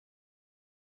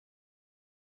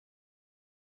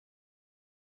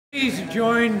Please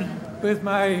join with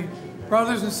my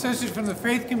brothers and sisters from the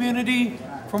faith community,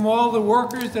 from all the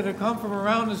workers that have come from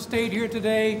around the state here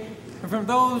today, and from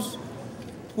those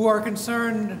who are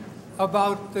concerned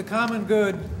about the common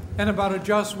good and about a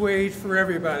just wage for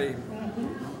everybody.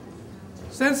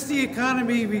 Since the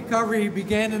economy recovery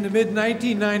began in the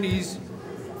mid-1990s,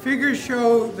 figures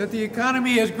show that the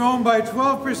economy has grown by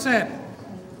 12%,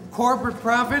 corporate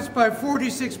profits by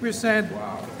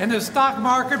 46%, and the stock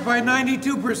market by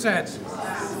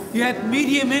 92%. Yet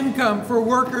median income for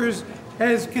workers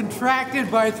has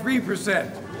contracted by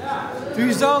 3%. The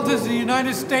result is the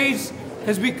United States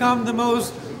has become the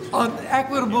most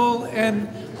unequitable and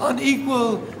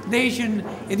unequal nation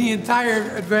in the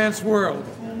entire advanced world.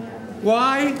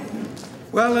 Why?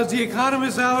 Well, as the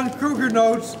economist Alan Kruger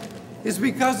notes, it's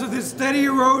because of the steady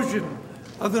erosion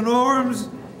of the norms,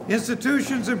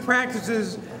 institutions, and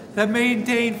practices that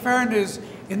maintain fairness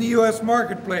in the U.S.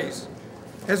 marketplace.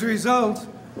 As a result,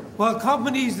 while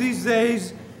companies these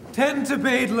days tend to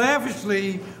pay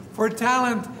lavishly for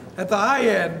talent at the high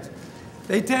end,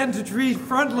 they tend to treat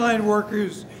frontline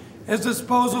workers as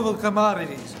disposable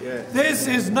commodities. Yes. This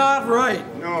is not right.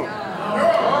 No.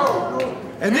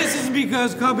 And this is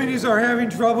because companies are having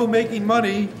trouble making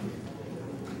money.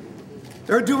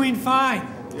 They're doing fine.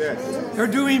 Yes. They're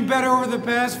doing better over the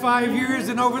past 5 years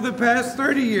than over the past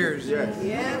 30 years.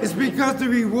 Yes. It's because the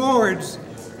rewards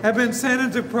have been sent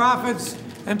into profits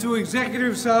and to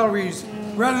executive salaries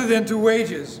rather than to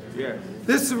wages. Yes.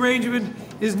 This arrangement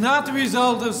is not the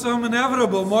result of some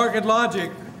inevitable market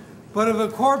logic, but of a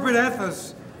corporate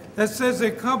ethos that says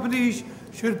that companies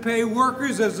should pay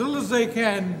workers as little as they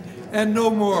can and no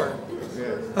more.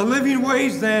 Yes. A living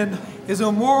wage, then, is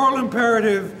a moral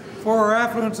imperative for our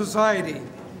affluent society,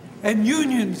 and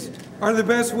unions are the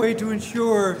best way to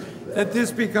ensure that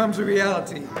this becomes a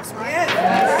reality.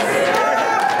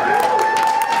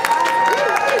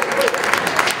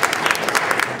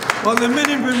 While the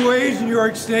minimum wage in New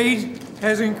York State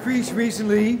has increased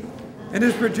recently and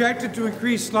is projected to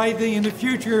increase slightly in the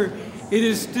future, it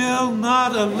is still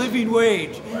not a living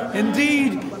wage.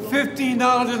 Indeed,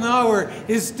 $15 an hour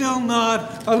is still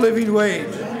not a living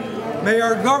wage. May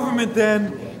our government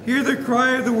then hear the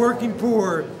cry of the working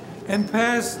poor and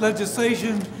pass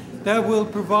legislation that will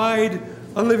provide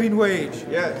a living wage.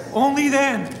 Yes. Only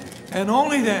then, and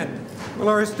only then, will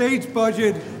our state's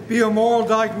budget be a moral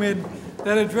document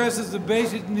that addresses the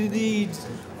basic needs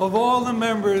of all the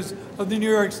members of the New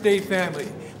York State family.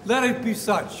 Let it be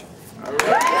such. All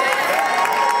right.